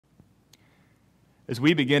As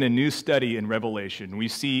we begin a new study in Revelation, we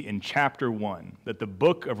see in chapter 1 that the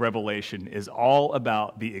book of Revelation is all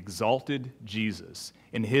about the exalted Jesus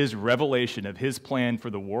and his revelation of his plan for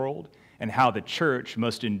the world and how the church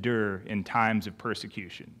must endure in times of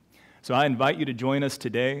persecution. So I invite you to join us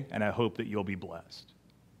today, and I hope that you'll be blessed.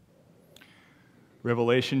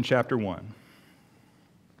 Revelation chapter 1.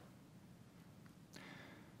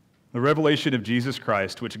 The revelation of Jesus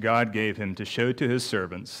Christ, which God gave him to show to his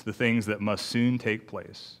servants the things that must soon take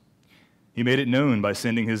place. He made it known by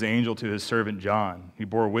sending his angel to his servant John, who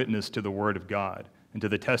bore witness to the word of God and to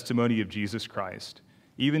the testimony of Jesus Christ,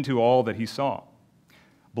 even to all that he saw.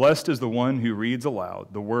 Blessed is the one who reads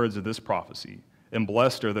aloud the words of this prophecy, and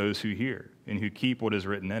blessed are those who hear and who keep what is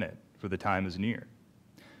written in it, for the time is near.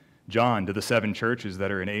 John, to the 7 churches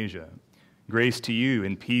that are in Asia, grace to you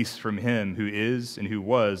and peace from him who is and who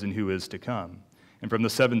was and who is to come, and from the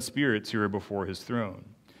 7 spirits who are before his throne,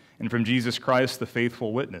 and from Jesus Christ, the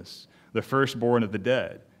faithful witness, the firstborn of the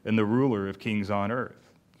dead, and the ruler of kings on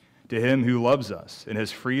earth. To him who loves us and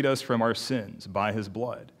has freed us from our sins by his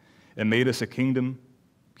blood, and made us a kingdom,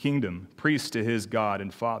 priests to his God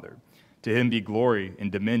and Father. To him be glory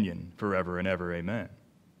and dominion forever and ever. Amen.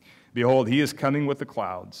 Behold, he is coming with the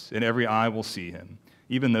clouds, and every eye will see him,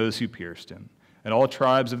 even those who pierced him, and all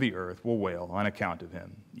tribes of the earth will wail on account of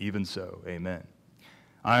him. Even so, amen.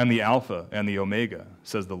 I am the Alpha and the Omega,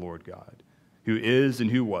 says the Lord God, who is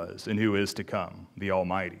and who was and who is to come, the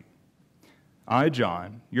Almighty. I,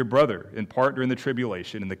 John, your brother and partner in the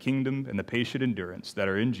tribulation and the kingdom and the patient endurance that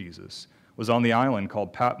are in Jesus, was on the island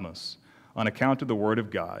called Patmos on account of the word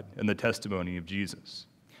of God and the testimony of Jesus.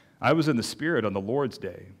 I was in the Spirit on the Lord's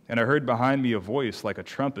day, and I heard behind me a voice like a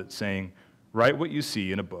trumpet saying, write what you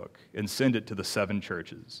see in a book and send it to the 7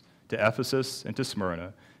 churches, to Ephesus and to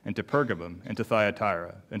Smyrna and to Pergamum and to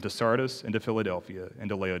Thyatira and to Sardis and to Philadelphia and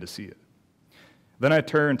to Laodicea. Then I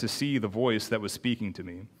turned to see the voice that was speaking to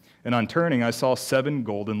me, and on turning I saw 7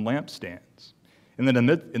 golden lampstands. And then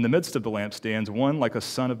in the midst of the lampstands, one like a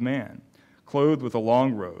son of man, clothed with a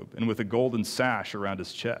long robe and with a golden sash around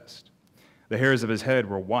his chest. The hairs of his head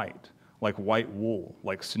were white, like white wool,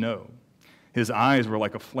 like snow. His eyes were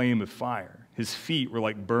like a flame of fire. His feet were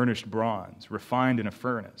like burnished bronze, refined in a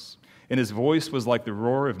furnace. And his voice was like the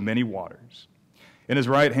roar of many waters. In his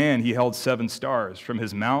right hand he held 7 stars. From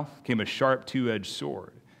his mouth came a sharp 2-edged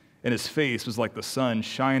sword. And his face was like the sun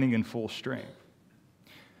shining in full strength.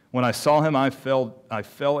 When I saw him, I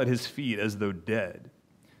fell at his feet as though dead.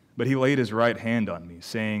 But he laid his right hand on me,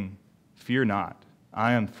 saying, fear not,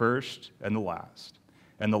 I am first and the last,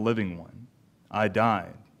 and the living one. I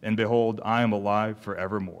died, and behold, I am alive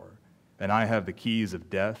forevermore, and I have the keys of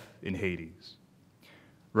death and Hades.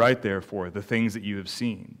 Write therefore the things that you have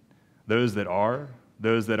seen, those that are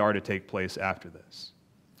to take place after this.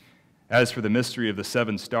 As for the mystery of the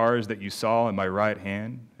 7 stars that you saw in my right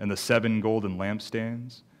hand, and the 7 golden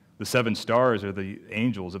lampstands, the 7 stars are the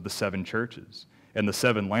angels of the 7 churches, and the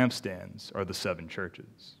 7 lampstands are the 7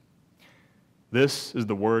 churches. This is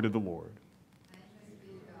the word of the Lord.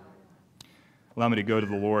 Allow me to go to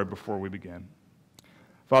the Lord before we begin.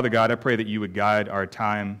 Father God, I pray that you would guide our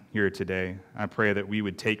time here today. I pray that we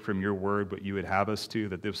would take from your word what you would have us to,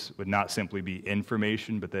 that this would not simply be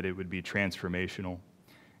information, but that it would be transformational.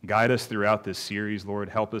 Guide us throughout this series, Lord.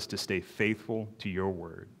 Help us to stay faithful to your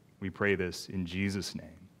word. We pray this in Jesus'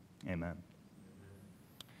 name. Amen.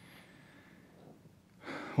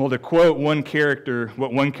 Well, to quote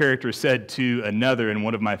what one character said to another in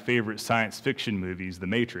one of my favorite science fiction movies, The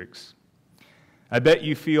Matrix, I bet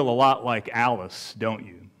you feel a lot like Alice, don't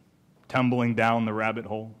you? Tumbling down the rabbit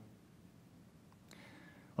hole.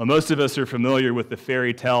 Well, most of us are familiar with the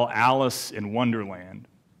fairy tale Alice in Wonderland.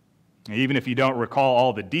 Even if you don't recall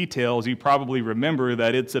all the details, you probably remember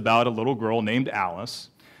that it's about a little girl named Alice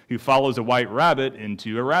who follows a white rabbit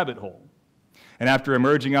into a rabbit hole. And after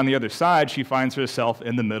emerging on the other side, she finds herself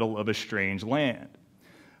in the middle of a strange land,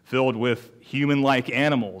 filled with human-like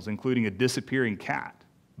animals, including a disappearing cat,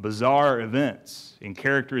 bizarre events, and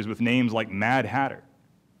characters with names like Mad Hatter.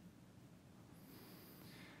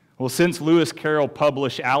 Well, since Lewis Carroll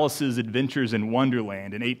published Alice's Adventures in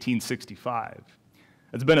Wonderland in 1865,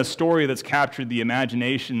 it's been a story that's captured the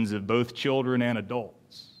imaginations of both children and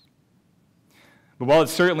adults. But while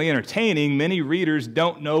it's certainly entertaining, many readers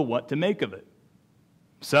don't know what to make of it.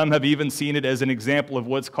 Some have even seen it as an example of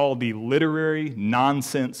what's called the literary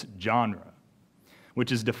nonsense genre,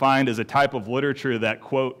 which is defined as a type of literature that,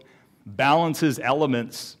 quote, balances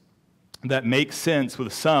elements that make sense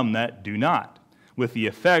with some that do not, with the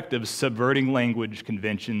effect of subverting language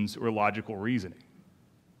conventions or logical reasoning.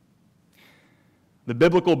 The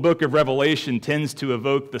biblical book of Revelation tends to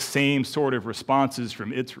evoke the same sort of responses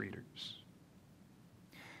from its readers.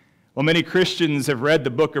 While many Christians have read the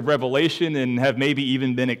book of Revelation and have maybe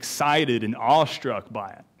even been excited and awestruck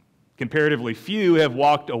by it, comparatively few have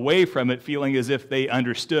walked away from it feeling as if they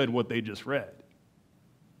understood what they just read.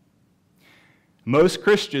 Most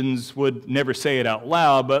Christians would never say it out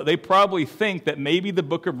loud, but they probably think that maybe the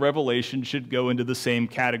book of Revelation should go into the same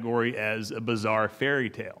category as a bizarre fairy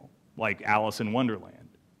tale, like Alice in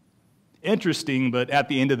Wonderland. Interesting, but at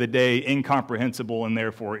the end of the day, incomprehensible and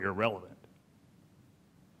therefore irrelevant.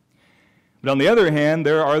 But on the other hand,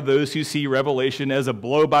 there are those who see Revelation as a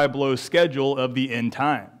blow-by-blow schedule of the end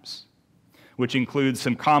times, which includes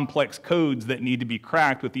some complex codes that need to be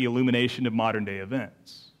cracked with the illumination of modern-day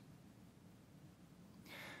events.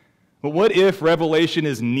 But what if Revelation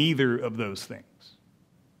is neither of those things?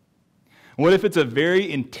 What if it's a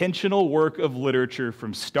very intentional work of literature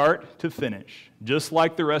from start to finish, just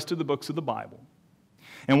like the rest of the books of the Bible?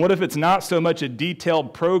 And what if it's not so much a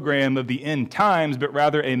detailed program of the end times, but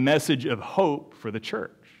rather a message of hope for the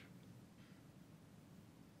church?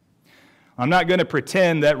 I'm not going to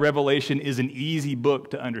pretend that Revelation is an easy book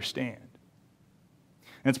to understand.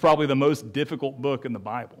 It's probably the most difficult book in the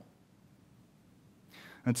Bible.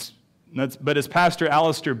 But as Pastor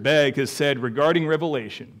Alistair Begg has said regarding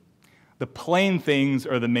Revelation, the plain things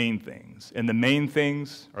are the main things, and the main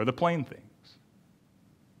things are the plain things.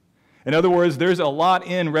 In other words, there's a lot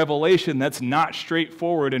in Revelation that's not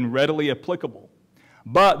straightforward and readily applicable.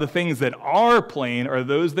 But the things that are plain are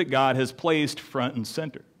those that God has placed front and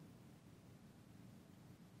center.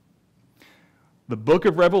 The book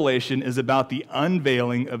of Revelation is about the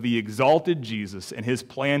unveiling of the exalted Jesus and his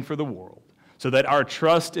plan for the world, so that our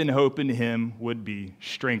trust and hope in him would be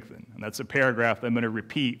strengthened. And that's a paragraph that I'm going to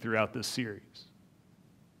repeat throughout this series.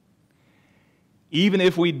 Even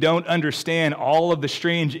if we don't understand all of the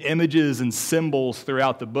strange images and symbols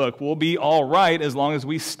throughout the book, we'll be all right as long as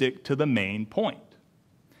we stick to the main point,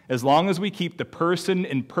 as long as we keep the person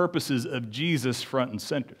and purposes of Jesus front and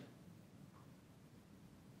center.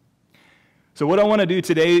 So what I want to do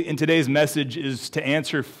today in today's message is to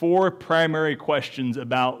answer 4 primary questions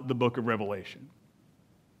about the book of Revelation.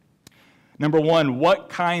 Number 1, what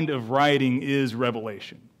kind of writing is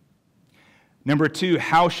Revelation? Number 2,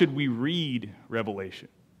 how should we read Revelation?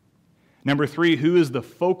 Number 3, who is the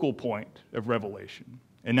focal point of Revelation?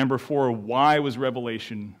 And number 4, why was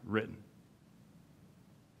Revelation written?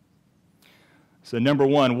 So number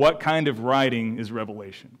 1, what kind of writing is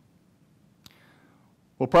Revelation?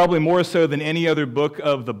 Well, probably more so than any other book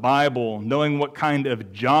of the Bible, knowing what kind of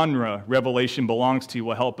genre Revelation belongs to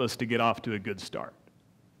will help us to get off to a good start.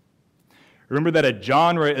 Remember that a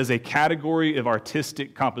genre is a category of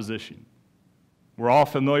artistic composition. We're all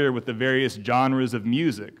familiar with the various genres of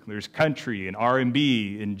music. There's country and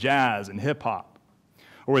R&B and jazz and hip-hop.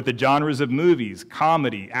 Or with the genres of movies,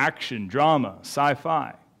 comedy, action, drama,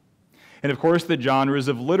 sci-fi. And of course, the genres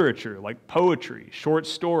of literature like poetry, short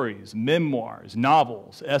stories, memoirs,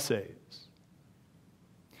 novels, essays.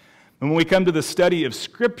 And when we come to the study of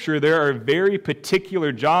Scripture, there are very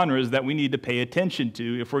particular genres that we need to pay attention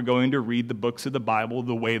to if we're going to read the books of the Bible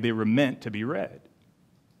the way they were meant to be read.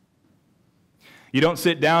 You don't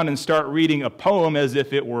sit down and start reading a poem as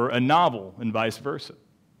if it were a novel and vice versa.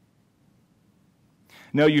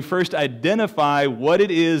 No, you first identify what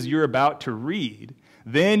it is you're about to read.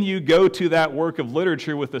 Then you go to that work of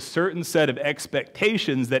literature with a certain set of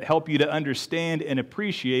expectations that help you to understand and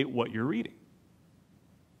appreciate what you're reading.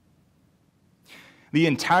 The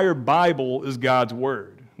entire Bible is God's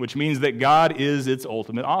Word, which means that God is its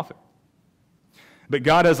ultimate author. But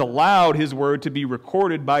God has allowed His Word to be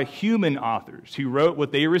recorded by human authors who wrote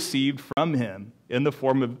what they received from Him in the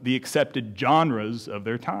form of the accepted genres of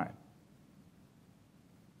their time.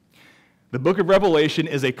 The book of Revelation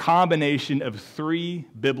is a combination of 3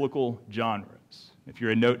 biblical genres. If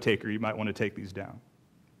you're a note taker, you might want to take these down.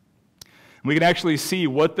 And we can actually see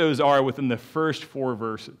what those are within the first 4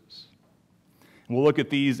 verses. And we'll look at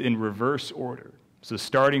these in reverse order. So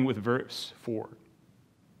starting with verse 4.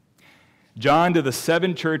 John, to the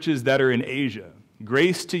 7 churches that are in Asia,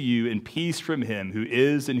 grace to you and peace from him who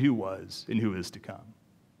is and who was and who is to come.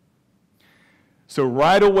 So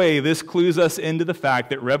right away, this clues us into the fact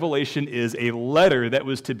that Revelation is a letter that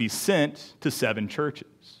was to be sent to 7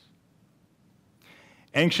 churches.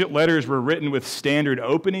 Ancient letters were written with standard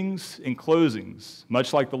openings and closings,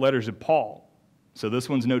 much like the letters of Paul. So this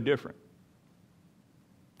one's no different.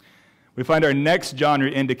 We find our next genre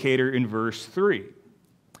indicator in verse 3.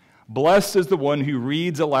 Blessed is the one who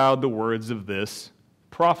reads aloud the words of this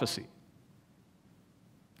prophecy.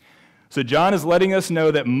 So John is letting us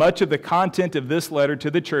know that much of the content of this letter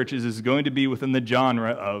to the churches is going to be within the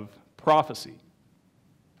genre of prophecy.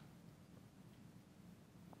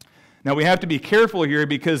 Now we have to be careful here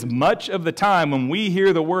because much of the time when we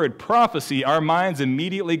hear the word prophecy, our minds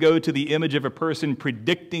immediately go to the image of a person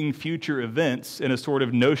predicting future events in a sort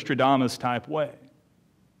of Nostradamus type way.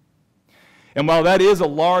 And while that is a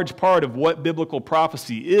large part of what biblical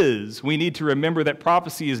prophecy is, we need to remember that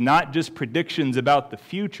prophecy is not just predictions about the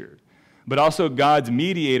future, but also God's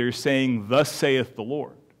mediator saying, "Thus saith the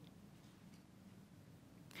Lord."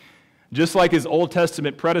 Just like his Old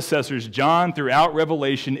Testament predecessors, John, throughout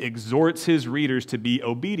Revelation, exhorts his readers to be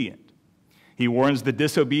obedient. He warns the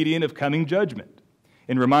disobedient of coming judgment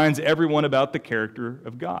and reminds everyone about the character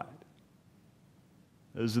of God.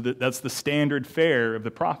 That's the standard fare of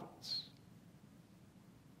the prophets.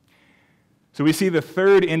 So we see the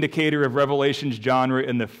third indicator of Revelation's genre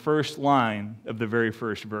in the first line of the very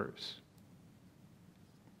first verse.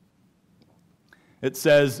 It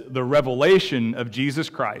says, "The revelation of Jesus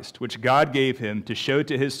Christ, which God gave him to show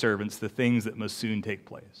to his servants the things that must soon take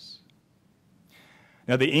place."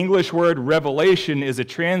 Now, the English word revelation is a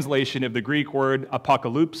translation of the Greek word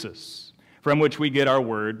apokalypsis, from which we get our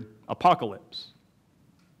word apocalypse.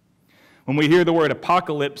 When we hear the word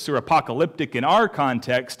apocalypse or apocalyptic in our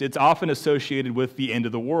context, it's often associated with the end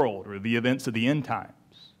of the world or the events of the end times.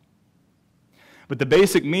 But the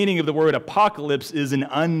basic meaning of the word apocalypse is an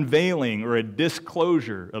unveiling or a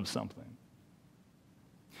disclosure of something.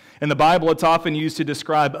 In the Bible, it's often used to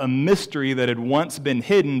describe a mystery that had once been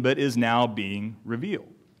hidden but is now being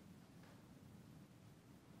revealed.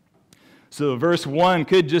 So verse 1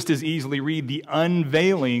 could just as easily read the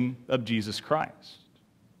unveiling of Jesus Christ.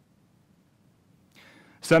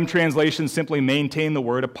 Some translations simply maintain the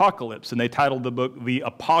word apocalypse, and they titled the book The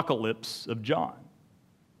Apocalypse of John.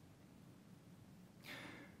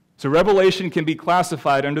 So Revelation can be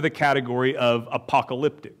classified under the category of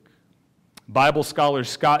apocalyptic. Bible scholars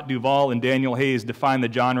Scott Duvall and Daniel Hayes define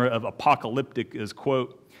the genre of apocalyptic as,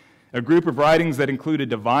 quote, "a group of writings that include a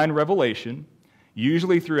divine revelation,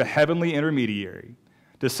 usually through a heavenly intermediary,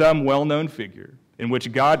 to some well-known figure, in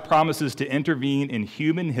which God promises to intervene in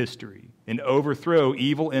human history and overthrow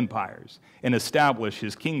evil empires and establish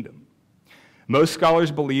his kingdom." Most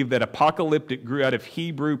scholars believe that apocalyptic grew out of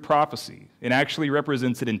Hebrew prophecy and actually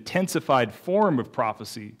represents an intensified form of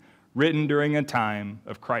prophecy written during a time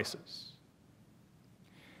of crisis.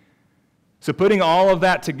 So putting all of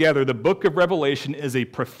that together, the book of Revelation is a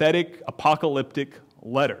prophetic apocalyptic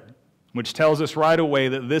letter, which tells us right away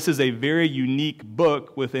that this is a very unique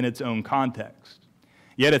book within its own context.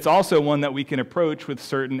 Yet it's also one that we can approach with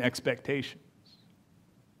certain expectations.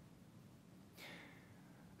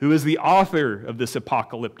 Who is the author of this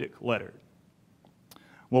apocalyptic letter?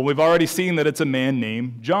 Well, we've already seen that it's a man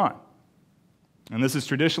named John. And this is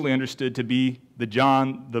traditionally understood to be the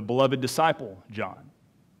John, the beloved disciple John,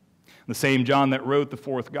 the same John that wrote the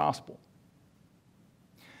fourth gospel.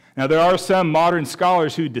 Now, there are some modern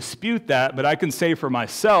scholars who dispute that, but I can say for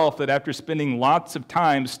myself that after spending lots of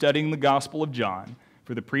time studying the Gospel of John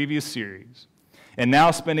for the previous series, and now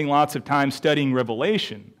spending lots of time studying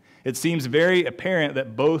Revelation, it seems very apparent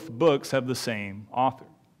that both books have the same author.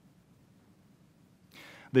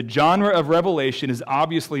 The genre of Revelation is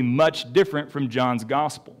obviously much different from John's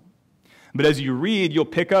gospel. But as you read, you'll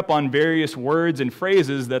pick up on various words and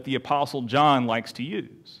phrases that the Apostle John likes to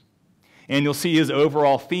use. And you'll see his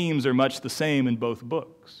overall themes are much the same in both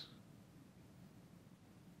books.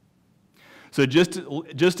 So just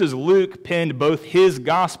as Luke penned both his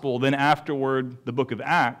gospel, then afterward the book of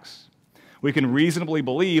Acts, we can reasonably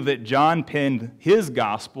believe that John penned his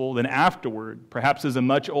gospel, then afterward, perhaps as a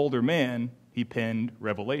much older man, he penned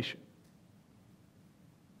Revelation.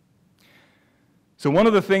 So one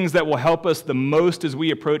of the things that will help us the most as we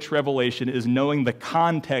approach Revelation is knowing the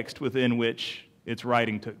context within which its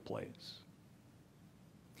writing took place.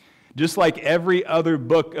 Just like every other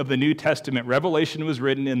book of the New Testament, Revelation was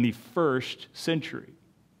written in the 1st century,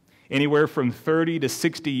 anywhere from 30 to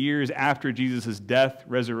 60 years after Jesus' death,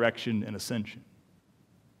 resurrection, and ascension.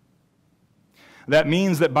 That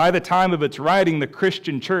means that by the time of its writing, the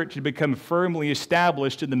Christian church had become firmly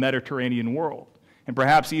established in the Mediterranean world, and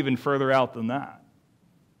perhaps even further out than that.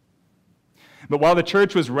 But while the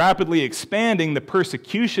church was rapidly expanding, the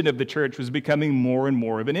persecution of the church was becoming more and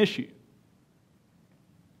more of an issue.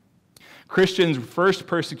 Christians were first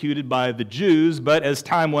persecuted by the Jews, but as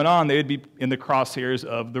time went on, they would be in the crosshairs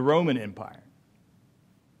of the Roman Empire.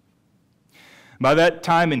 By that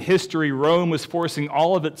time in history, Rome was forcing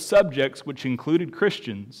all of its subjects, which included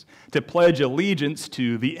Christians, to pledge allegiance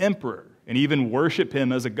to the emperor and even worship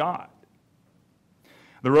him as a god.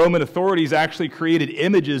 The Roman authorities actually created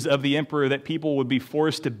images of the emperor that people would be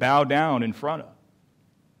forced to bow down in front of.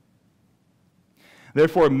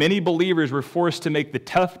 Therefore, many believers were forced to make the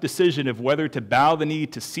tough decision of whether to bow the knee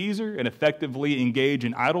to Caesar and effectively engage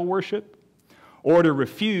in idol worship, or to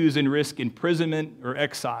refuse and risk imprisonment or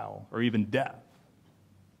exile or even death.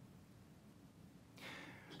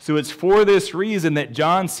 So it's for this reason that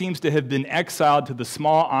John seems to have been exiled to the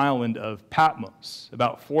small island of Patmos,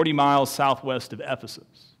 about 40 miles southwest of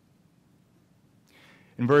Ephesus.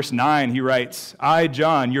 In verse 9, he writes, I,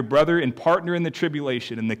 John, your brother and partner in the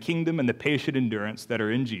tribulation and the kingdom and the patient endurance that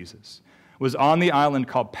are in Jesus, was on the island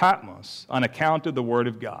called Patmos on account of the word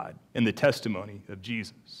of God and the testimony of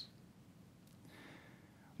Jesus.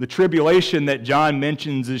 The tribulation that John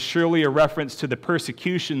mentions is surely a reference to the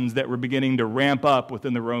persecutions that were beginning to ramp up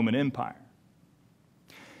within the Roman Empire.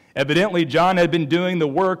 Evidently, John had been doing the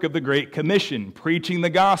work of the Great Commission, preaching the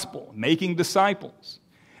gospel, making disciples,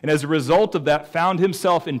 and as a result of that, found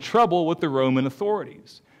himself in trouble with the Roman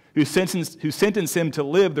authorities, who sentenced him to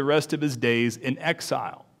live the rest of his days in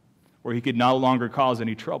exile, where he could no longer cause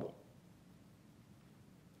any trouble.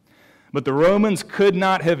 But the Romans could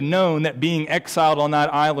not have known that being exiled on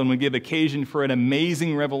that island would give occasion for an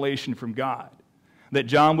amazing revelation from God that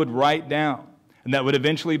John would write down and that would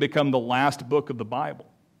eventually become the last book of the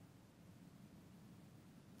Bible.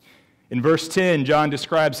 In verse 10, John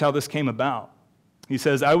describes how this came about. He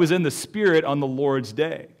says, I was in the Spirit on the Lord's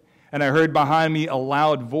day, and I heard behind me a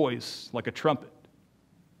loud voice like a trumpet.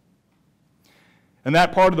 In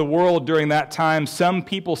that part of the world during that time, some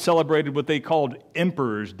people celebrated what they called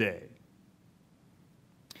Emperor's Day,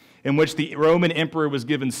 in which the Roman emperor was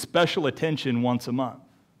given special attention once a month.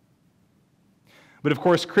 But of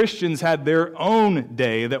course, Christians had their own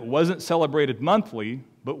day that wasn't celebrated monthly,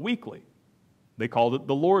 but weekly. They called it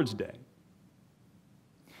the Lord's Day.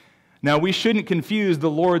 Now, we shouldn't confuse the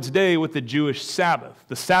Lord's Day with the Jewish Sabbath.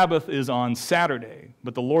 The Sabbath is on Saturday,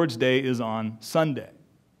 but the Lord's Day is on Sunday,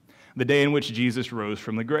 the day in which Jesus rose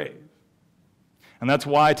from the grave. And that's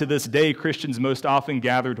why to this day, Christians most often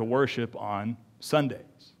gather to worship on Sundays.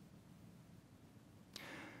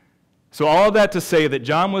 So all of that to say that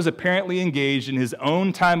John was apparently engaged in his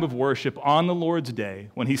own time of worship on the Lord's day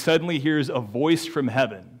when he suddenly hears a voice from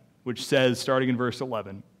heaven, which says, starting in verse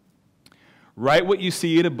 11, write what you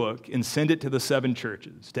see in a book and send it to the 7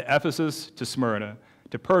 churches, to Ephesus, to Smyrna,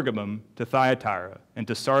 to Pergamum, to Thyatira, and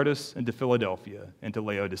to Sardis, and to Philadelphia, and to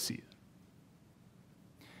Laodicea.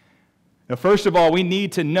 Now, first of all, we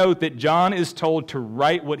need to note that John is told to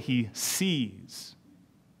write what he sees.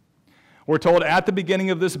 We're told at the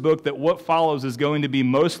beginning of this book that what follows is going to be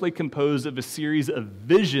mostly composed of a series of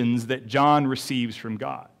visions that John receives from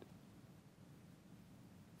God.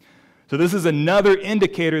 So this is another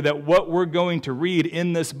indicator that what we're going to read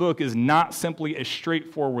in this book is not simply a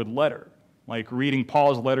straightforward letter, like reading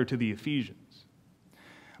Paul's letter to the Ephesians,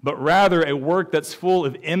 but rather a work that's full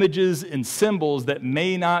of images and symbols that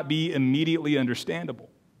may not be immediately understandable.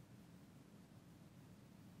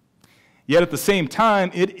 Yet at the same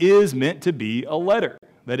time, it is meant to be a letter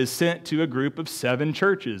that is sent to a group of 7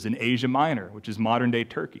 churches in Asia Minor, which is modern-day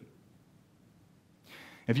Turkey.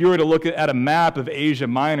 If you were to look at a map of Asia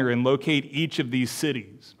Minor and locate each of these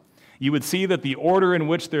cities, you would see that the order in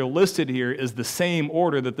which they're listed here is the same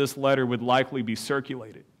order that this letter would likely be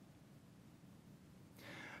circulated.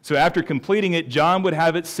 So after completing it, John would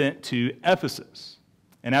have it sent to Ephesus.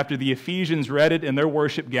 And after the Ephesians read it in their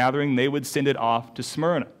worship gathering, they would send it off to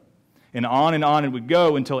Smyrna. And on it would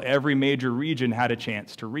go until every major region had a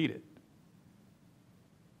chance to read it.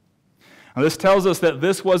 Now, this tells us that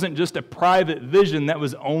this wasn't just a private vision that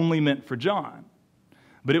was only meant for John,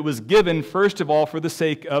 but it was given, first of all, for the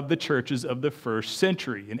sake of the churches of the first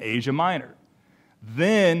century in Asia Minor,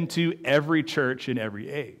 then to every church in every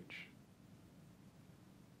age.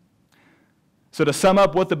 So to sum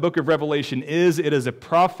up what the book of Revelation is, it is a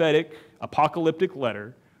prophetic, apocalyptic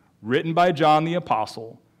letter written by John the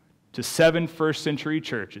Apostle to 7 first-century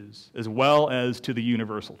churches, as well as to the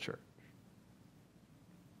universal church.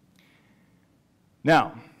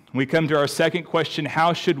 Now, we come to our second question: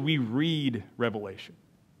 how should we read Revelation?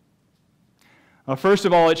 First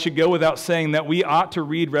of all, it should go without saying that we ought to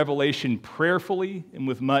read Revelation prayerfully and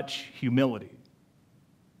with much humility.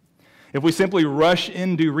 If we simply rush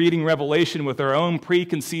into reading Revelation with our own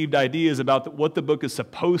preconceived ideas about what the book is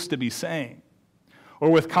supposed to be saying,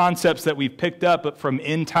 or with concepts that we've picked up from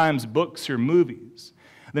end times books or movies,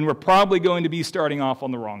 then we're probably going to be starting off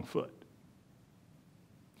on the wrong foot.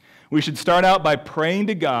 We should start out by praying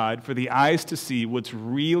to God for the eyes to see what's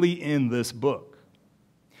really in this book.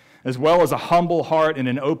 as well as a humble heart and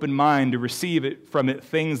an open mind to receive it from it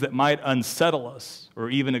things that might unsettle us or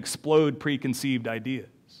even explode preconceived ideas.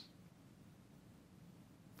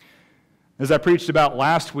 As I preached about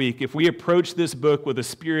last week, if we approach this book with a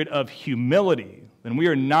spirit of humility, then we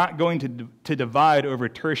are not going to divide over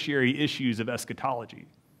tertiary issues of eschatology.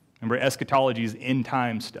 Remember, eschatology is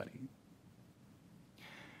end-time study.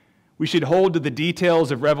 We should hold to the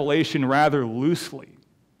details of Revelation rather loosely,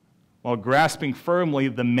 while grasping firmly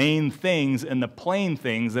the main things and the plain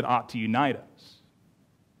things that ought to unite us.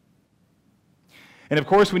 And of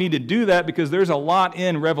course, we need to do that because there's a lot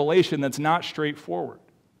in Revelation that's not straightforward.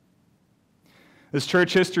 As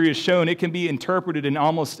church history has shown, it can be interpreted in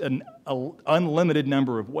almost an unlimited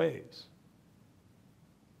number of ways.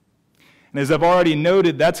 And as I've already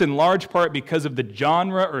noted, that's in large part because of the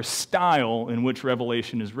genre or style in which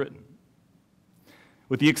Revelation is written.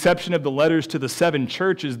 With the exception of the letters to the 7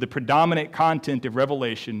 churches, the predominant content of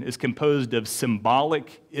Revelation is composed of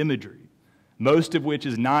symbolic imagery, most of which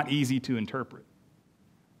is not easy to interpret.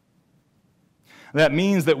 That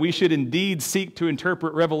means that we should indeed seek to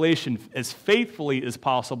interpret Revelation as faithfully as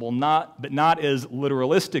possible, but not as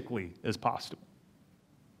literalistically as possible.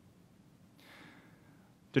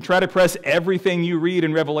 To try to press everything you read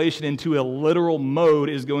in Revelation into a literal mode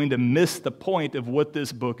is going to miss the point of what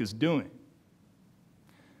this book is doing.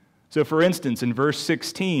 So, for instance, in verse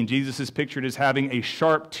 16, Jesus is pictured as having a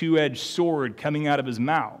sharp two-edged sword coming out of his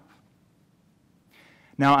mouth.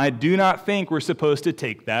 Now, I do not think we're supposed to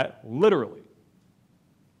take that literally.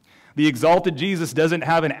 The exalted Jesus doesn't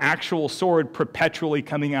have an actual sword perpetually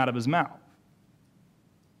coming out of his mouth.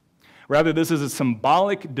 Rather, this is a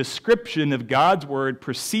symbolic description of God's word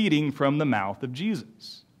proceeding from the mouth of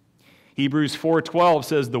Jesus. Hebrews 4:12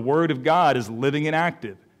 says, "The word of God is living and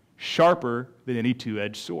active, sharper than any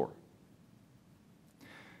two-edged sword."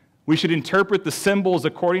 We should interpret the symbols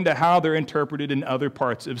according to how they're interpreted in other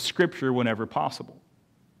parts of Scripture whenever possible.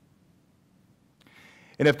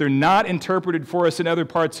 And if they're not interpreted for us in other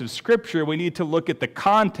parts of Scripture, we need to look at the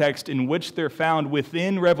context in which they're found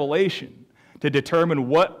within Revelation to determine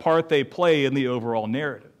what part they play in the overall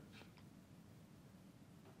narrative.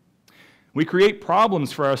 We create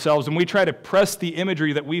problems for ourselves when we try to press the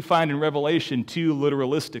imagery that we find in Revelation too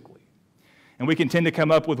literalistically. And we can tend to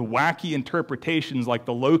come up with wacky interpretations like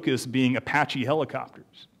the locusts being Apache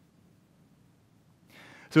helicopters.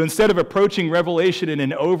 So instead of approaching Revelation in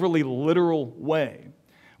an overly literal way,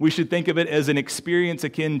 we should think of it as an experience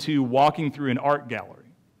akin to walking through an art gallery.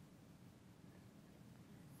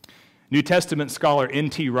 New Testament scholar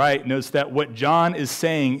N.T. Wright notes that what John is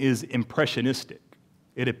saying is impressionistic.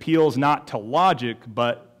 It appeals not to logic,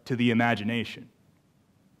 but to the imagination.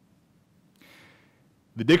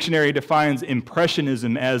 The dictionary defines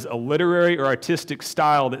impressionism as a literary or artistic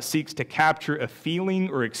style that seeks to capture a feeling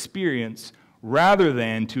or experience rather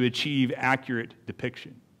than to achieve accurate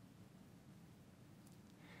depiction.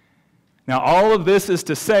 Now, all of this is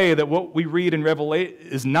to say that what we read in Revelation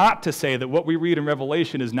is not to say that what we read in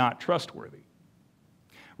Revelation is not trustworthy.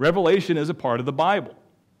 Revelation is a part of the Bible,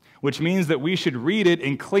 which means that we should read it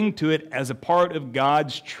and cling to it as a part of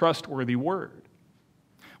God's trustworthy word.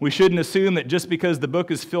 We shouldn't assume that just because the book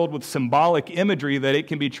is filled with symbolic imagery that it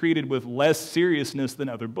can be treated with less seriousness than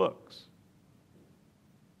other books.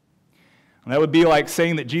 And that would be like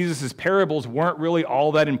saying that Jesus' parables weren't really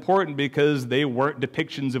all that important because they weren't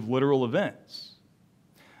depictions of literal events.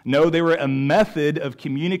 No, they were a method of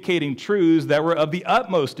communicating truths that were of the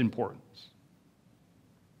utmost importance.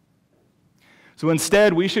 So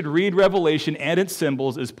instead, we should read Revelation and its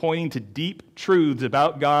symbols as pointing to deep truths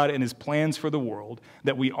about God and his plans for the world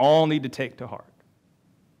that we all need to take to heart.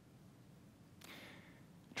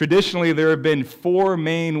 Traditionally, there have been 4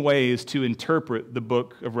 main ways to interpret the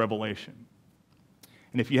book of Revelation.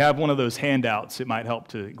 And if you have one of those handouts, it might help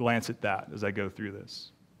to glance at that as I go through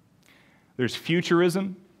this. There's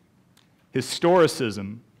futurism,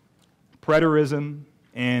 historicism, preterism,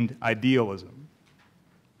 and idealism.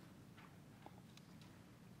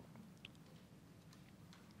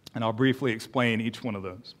 And I'll briefly explain each one of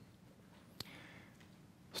those.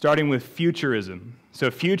 Starting with futurism.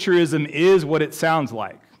 So futurism is what it sounds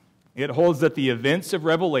like. It holds that the events of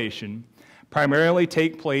Revelation primarily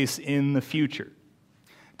take place in the future,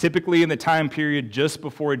 typically in the time period just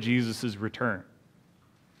before Jesus' return.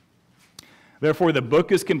 Therefore, the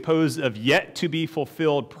book is composed of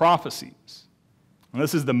yet-to-be-fulfilled prophecies. And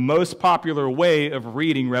this is the most popular way of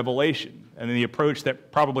reading Revelation, and the approach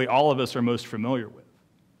that probably all of us are most familiar with.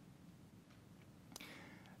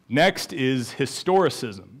 Next is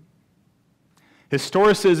historicism.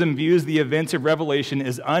 Historicism views the events of Revelation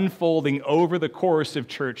as unfolding over the course of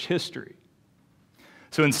church history.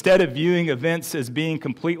 So instead of viewing events as being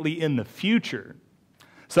completely in the future,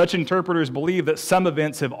 such interpreters believe that some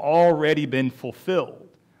events have already been fulfilled,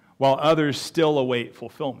 while others still await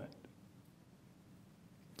fulfillment.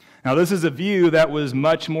 Now, this is a view that was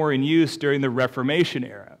much more in use during the Reformation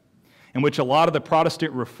era, in which a lot of the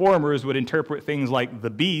Protestant reformers would interpret things like the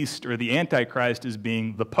beast or the Antichrist as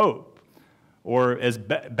being the Pope, or as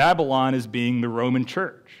Babylon as being the Roman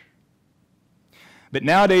Church. But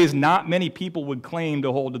nowadays, not many people would claim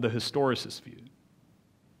to hold to the historicist view.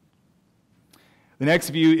 The next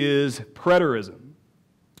view is preterism.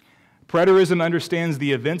 Preterism understands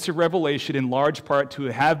the events of Revelation in large part to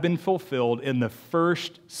have been fulfilled in the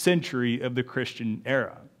first century of the Christian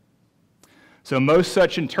era. So most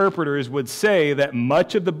such interpreters would say that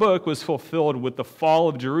much of the book was fulfilled with the fall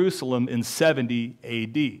of Jerusalem in 70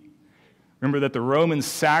 AD. Remember that the Romans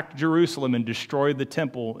sacked Jerusalem and destroyed the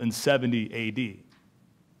temple in 70 AD.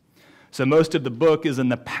 So most of the book is in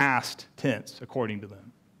the past tense, according to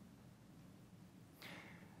them.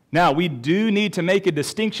 Now, we do need to make a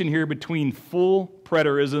distinction here between full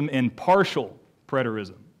preterism and partial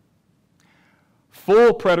preterism.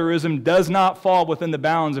 Full preterism does not fall within the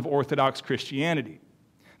bounds of Orthodox Christianity,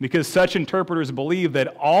 because such interpreters believe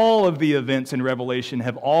that all of the events in Revelation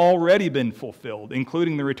have already been fulfilled,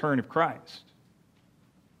 including the return of Christ.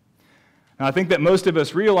 Now, I think that most of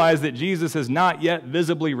us realize that Jesus has not yet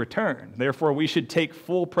visibly returned. Therefore, we should take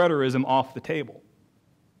full preterism off the table.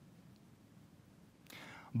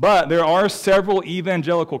 But there are several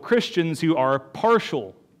evangelical Christians who are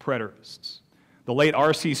partial preterists. The late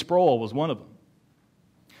R.C. Sproul was one of them.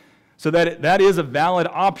 So that is a valid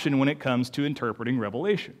option when it comes to interpreting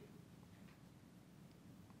Revelation.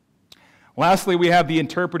 Lastly, we have the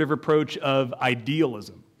interpretive approach of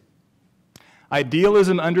idealism.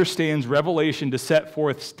 Idealism understands Revelation to set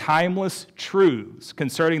forth timeless truths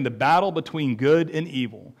concerning the battle between good and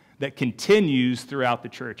evil that continues throughout the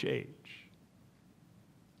church age.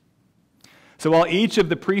 So while each of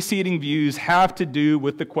the preceding views have to do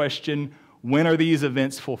with the question, when are these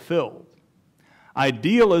events fulfilled?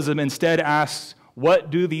 Idealism instead asks,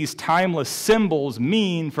 what do these timeless symbols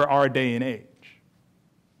mean for our day and age?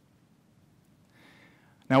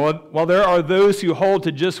 Now, while there are those who hold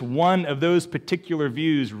to just one of those particular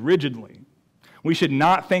views rigidly, we should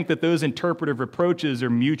not think that those interpretive approaches are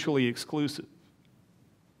mutually exclusive.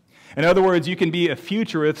 In other words, you can be a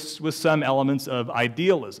futurist with some elements of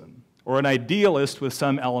idealism, or an idealist with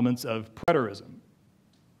some elements of preterism.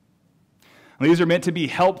 These are meant to be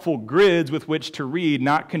helpful grids with which to read,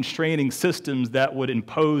 not constraining systems that would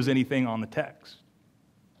impose anything on the text.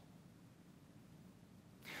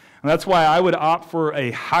 And that's why I would opt for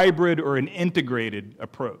a hybrid or an integrated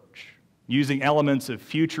approach, using elements of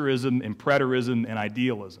futurism and preterism and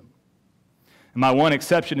idealism. And my one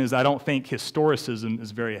exception is I don't think historicism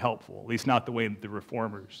is very helpful, at least not the way that the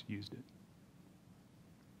reformers used it.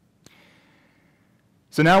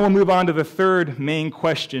 So now we'll move on to the third main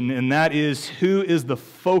question, and that is, who is the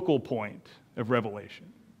focal point of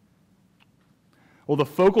Revelation? Well, the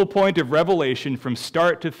focal point of Revelation from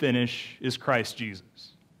start to finish is Christ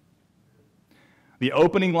Jesus. The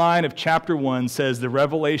opening line of chapter 1 says the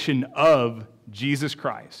revelation of Jesus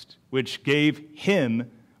Christ, which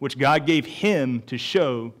God gave him to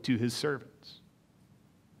show to his servants.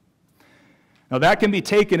 Now that can be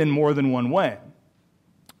taken in more than one way.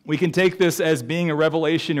 We can take this as being a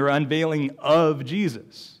revelation or unveiling of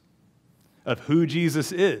Jesus, of who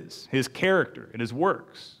Jesus is, his character, and his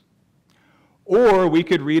works. Or we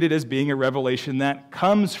could read it as being a revelation that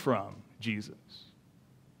comes from Jesus.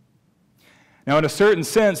 Now, in a certain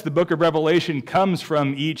sense, the book of Revelation comes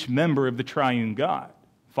from each member of the triune God,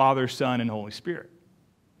 Father, Son, and Holy Spirit.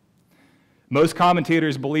 Most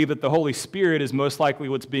commentators believe that the Holy Spirit is most likely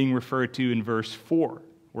what's being referred to in verse 4,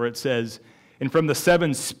 where it says, and from the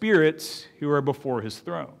 7 spirits who are before his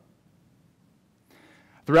throne.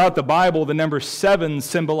 Throughout the Bible, the number 7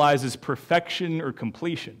 symbolizes perfection or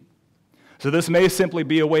completion. So this may simply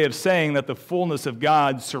be a way of saying that the fullness of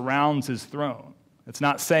God surrounds his throne. It's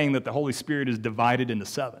not saying that the Holy Spirit is divided into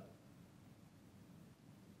 7.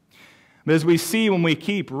 But as we see when we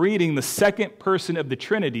keep reading, the second person of the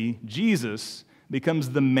Trinity, Jesus,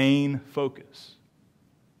 becomes the main focus.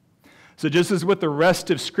 So just as with the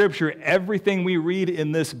rest of Scripture, everything we read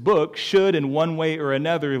in this book should, in one way or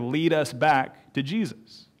another, lead us back to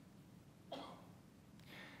Jesus.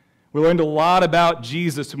 We learned a lot about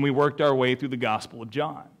Jesus when we worked our way through the Gospel of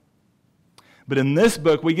John. But in this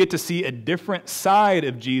book, we get to see a different side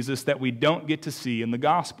of Jesus that we don't get to see in the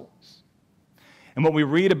Gospels. And what we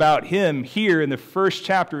read about him here in the first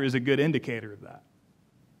chapter is a good indicator of that.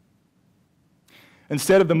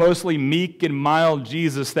 Instead of the mostly meek and mild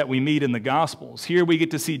Jesus that we meet in the Gospels, here we get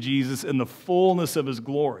to see Jesus in the fullness of his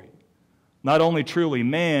glory, not only truly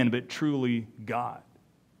man, but truly God.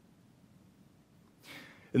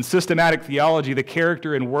 In systematic theology, the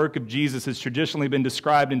character and work of Jesus has traditionally been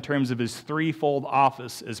described in terms of his threefold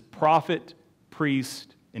office as prophet,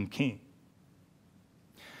 priest, and king.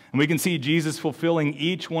 And we can see Jesus fulfilling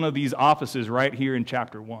each one of these offices right here in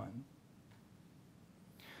chapter 1.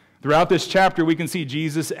 Throughout this chapter, we can see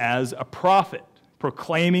Jesus as a prophet,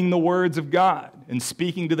 proclaiming the words of God and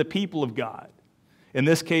speaking to the people of God, in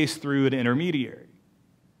this case through an intermediary.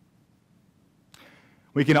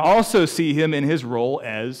 We can also see him in his role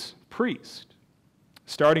as priest.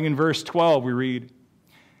 Starting in verse 12, we read,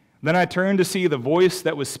 "Then I turned to see the voice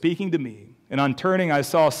that was speaking to me, and on turning I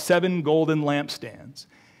saw 7 golden lampstands,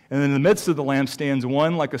 and in the midst of the lampstands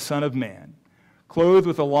one like a son of man, clothed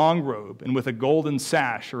with a long robe and with a golden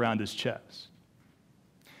sash around his chest."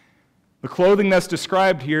 The clothing that's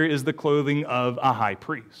described here is the clothing of a high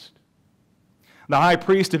priest. The high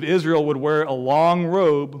priest of Israel would wear a long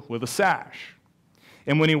robe with a sash.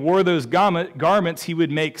 And when he wore those garments, he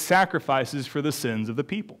would make sacrifices for the sins of the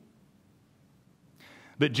people.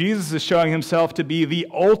 But Jesus is showing himself to be the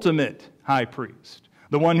ultimate high priest,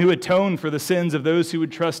 the one who atoned for the sins of those who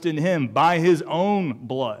would trust in him by his own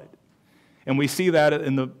blood. And we see that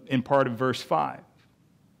in part of verse 5.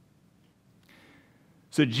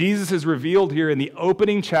 So Jesus is revealed here in the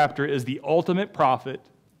opening chapter as the ultimate prophet,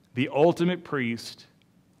 the ultimate priest,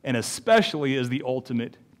 and especially as the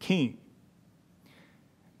ultimate king.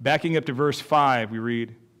 Backing up to verse 5, we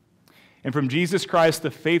read, "And from Jesus Christ, the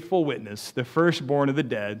faithful witness, the firstborn of the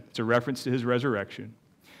dead," it's a reference to his resurrection,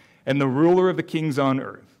 "and the ruler of the kings on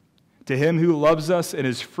earth, to him who loves us and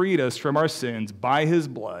has freed us from our sins by his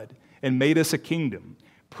blood and made us a kingdom,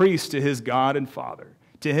 priest to his God and Father.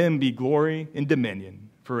 To him be glory and dominion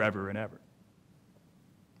forever and ever."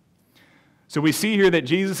 So we see here that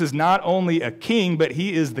Jesus is not only a king, but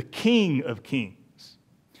he is the King of kings.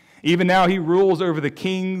 Even now, he rules over the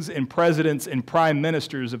kings and presidents and prime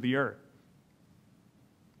ministers of the earth.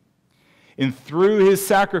 And through his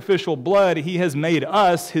sacrificial blood, he has made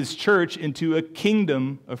us, his church, into a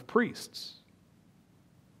kingdom of priests.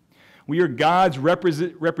 We are God's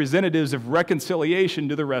representatives of reconciliation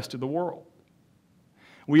to the rest of the world.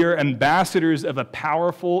 We are ambassadors of a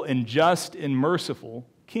powerful and just and merciful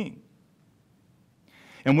king.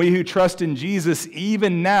 And we who trust in Jesus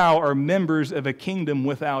even now are members of a kingdom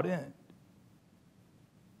without end.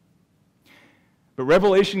 But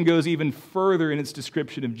Revelation goes even further in its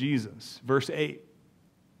description of Jesus. Verse 8,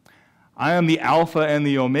 "I am the Alpha and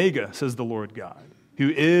the Omega, says the Lord God, who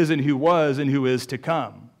is and who was and who is to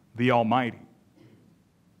come, the Almighty."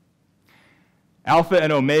 Alpha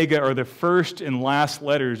and Omega are the first and last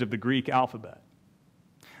letters of the Greek alphabet.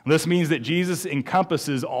 This means that Jesus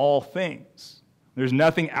encompasses all things. There's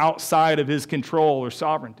nothing outside of his control or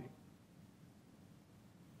sovereignty.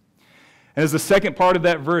 And as the second part of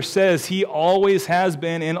that verse says, he always has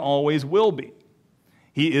been and always will be.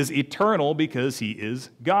 He is eternal because he is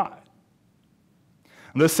God.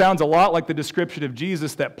 And this sounds a lot like the description of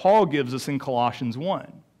Jesus that Paul gives us in Colossians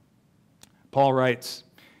 1. Paul writes,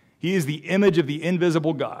 "He is the image of the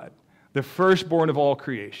invisible God, the firstborn of all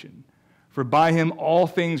creation. For by him all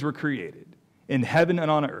things were created, in heaven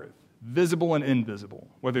and on earth, visible and invisible,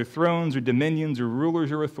 whether thrones or dominions or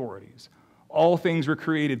rulers or authorities. All things were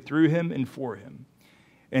created through him and for him.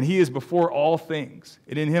 And he is before all things,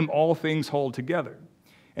 and in him all things hold together.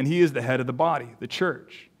 And he is the head of the body, the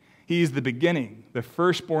church. He is the beginning, the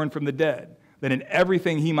firstborn from the dead, that in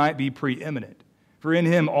everything he might be preeminent. For in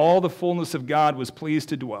him all the fullness of God was pleased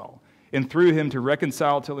to dwell, and through him to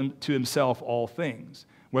reconcile to himself all things,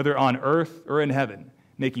 whether on earth or in heaven,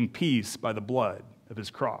 making peace by the blood of his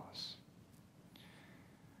cross."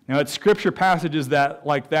 Now, it's scripture passages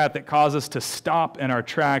like that cause us to stop in our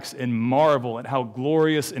tracks and marvel at how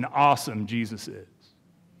glorious and awesome Jesus is.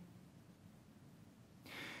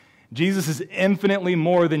 Jesus is infinitely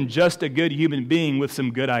more than just a good human being with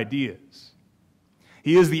some good ideas.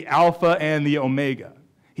 He is the Alpha and the Omega.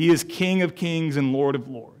 He is King of kings and Lord of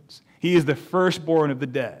lords. He is the firstborn of the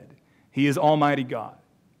dead. He is Almighty God.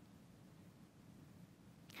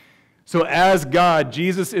 So as God,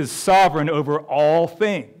 Jesus is sovereign over all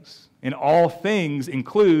things. And all things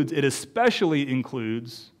especially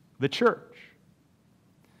includes the church.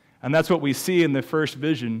 And that's what we see in the first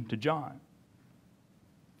vision to John.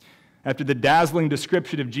 After the dazzling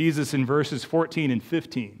description of Jesus in verses 14 and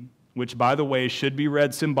 15, which, by the way, should be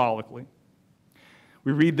read symbolically,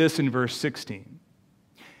 we read this in verse 16.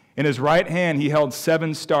 "In his right hand he held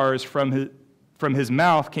 7 stars from From his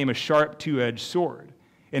mouth came a sharp two-edged sword,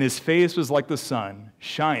 and his face was like the sun,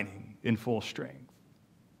 shining in full strength.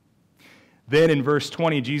 Then in verse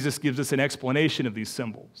 20, Jesus gives us an explanation of these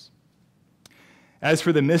symbols. As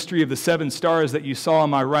for the mystery of the 7 stars that you saw on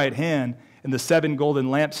my right hand and the 7 golden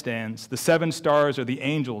lampstands, the 7 stars are the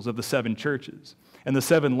angels of the 7 churches, and the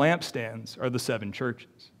 7 lampstands are the 7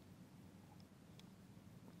 churches.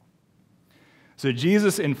 So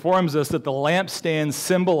Jesus informs us that the lampstands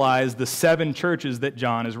symbolize the 7 churches that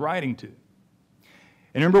John is writing to. And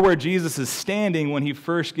remember where Jesus is standing when he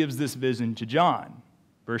first gives this vision to John.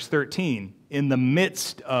 Verse 13, in the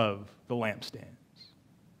midst of the lampstands.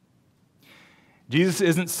 Jesus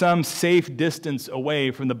isn't some safe distance away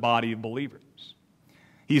from the body of believers.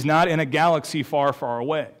 He's not in a galaxy far, far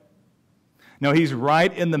away. No, he's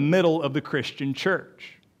right in the middle of the Christian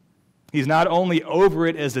church. He's not only over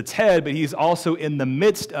it as its head, but he's also in the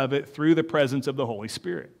midst of it through the presence of the Holy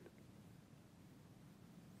Spirit.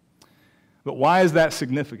 But why is that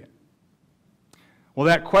significant? Well,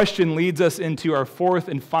 that question leads us into our 4th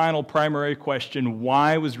and final primary question: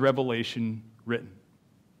 why was Revelation written?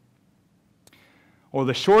 Well,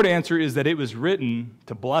 the short answer is that it was written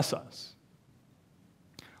to bless us.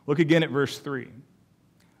 Look again at verse 3.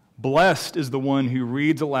 Blessed is the one who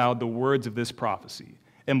reads aloud the words of this prophecy,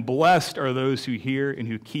 and blessed are those who hear and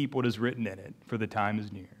who keep what is written in it, for the time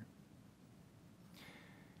is near.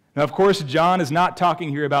 Now, of course, John is not talking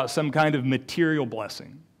here about some kind of material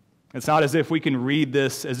blessing. It's not as if we can read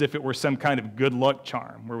this as if it were some kind of good luck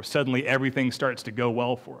charm, where suddenly everything starts to go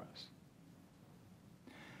well for us.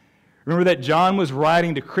 Remember that John was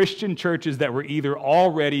writing to Christian churches that were either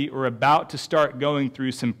already or about to start going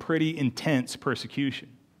through some pretty intense persecution.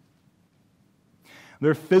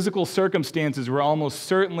 Their physical circumstances were almost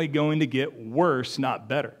certainly going to get worse, not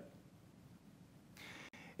better.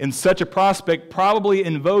 And such a prospect probably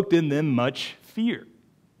invoked in them much fear.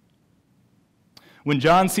 When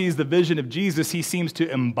John sees the vision of Jesus, he seems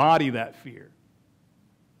to embody that fear.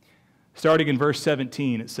 Starting in verse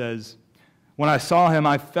 17, it says, "When I saw him,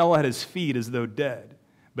 I fell at his feet as though dead.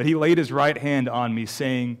 But he laid his right hand on me,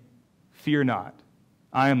 saying, 'Fear not,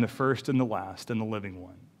 I am the first and the last and the living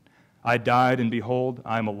one. I died, and behold,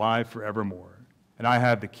 I am alive forevermore, and I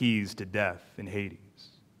have the keys to death and Hades.'"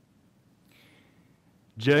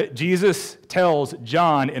 Jesus tells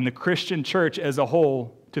John and the Christian church as a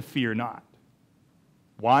whole to fear not.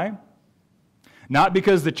 Why? Not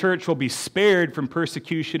because the church will be spared from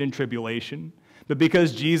persecution and tribulation, but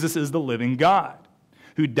because Jesus is the living God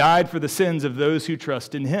who died for the sins of those who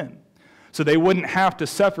trust in him, so they wouldn't have to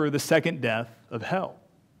suffer the second death of hell.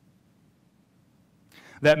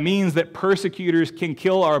 That means that persecutors can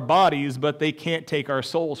kill our bodies, but they can't take our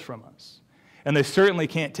souls from us. And they certainly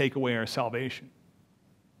can't take away our salvation.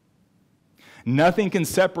 Nothing can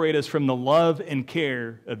separate us from the love and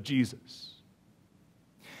care of Jesus.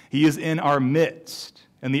 He is in our midst,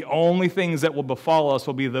 and the only things that will befall us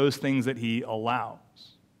will be those things that he allows.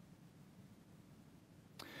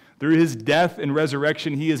 Through his death and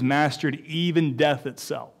resurrection, he has mastered even death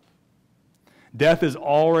itself. Death has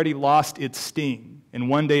already lost its sting, and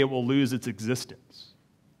one day it will lose its existence.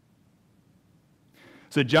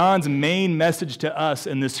 So John's main message to us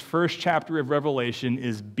in this first chapter of Revelation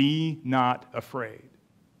is, be not afraid.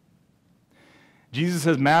 Jesus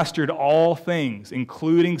has mastered all things,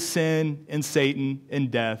 including sin and Satan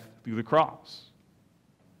and death, through the cross.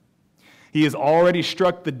 He has already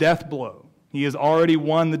struck the death blow. He has already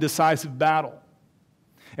won the decisive battle.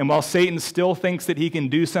 And while Satan still thinks that he can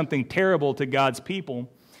do something terrible to God's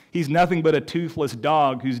people, he's nothing but a toothless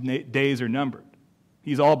dog whose days are numbered.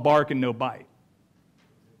 He's all bark and no bite.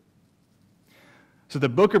 So the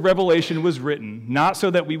book of Revelation was written not so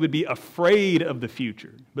that we would be afraid of the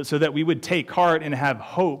future, but so that we would take heart and have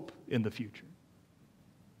hope in the future.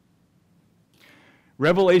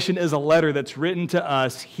 Revelation is a letter that's written to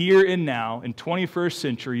us here and now in 21st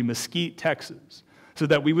century Mesquite, Texas, so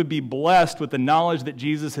that we would be blessed with the knowledge that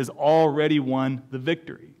Jesus has already won the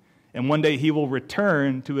victory, and one day he will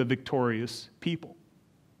return to a victorious people.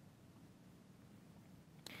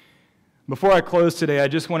 Before I close today, I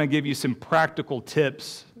just want to give you some practical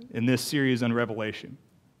tips in this series on Revelation.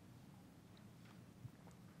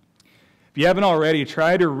 If you haven't already,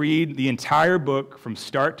 try to read the entire book from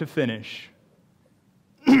start to finish.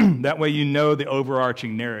 That way you know the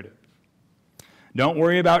overarching narrative. Don't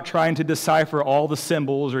worry about trying to decipher all the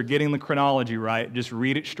symbols or getting the chronology right. Just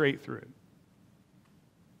read it straight through.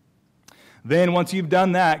 Then, once you've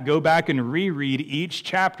done that, go back and reread each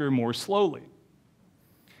chapter more slowly.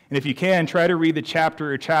 And if you can, try to read the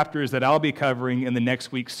chapter or chapters that I'll be covering in the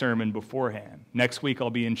next week's sermon beforehand. Next week, I'll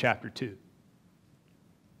be in chapter 2.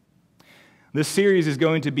 This series is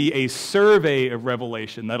going to be a survey of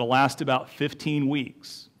Revelation that'll last about 15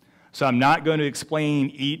 weeks. So I'm not going to explain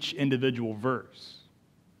each individual verse.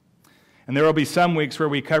 And there will be some weeks where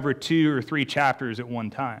we cover 2 or 3 chapters at one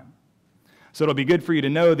time. So it'll be good for you to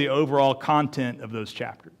know the overall content of those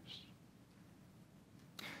chapters.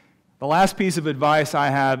 The last piece of advice I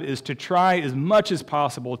have is to try as much as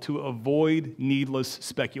possible to avoid needless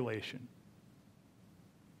speculation.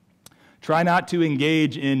 Try not to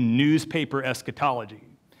engage in newspaper eschatology,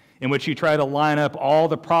 in which you try to line up all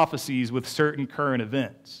the prophecies with certain current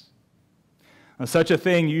events. Now, such a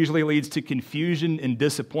thing usually leads to confusion and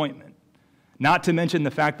disappointment, not to mention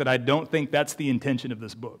the fact that I don't think that's the intention of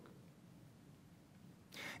this book.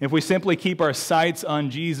 If we simply keep our sights on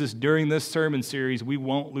Jesus during this sermon series, we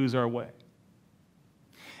won't lose our way.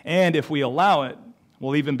 And if we allow it,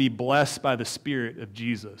 we'll even be blessed by the Spirit of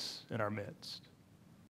Jesus in our midst.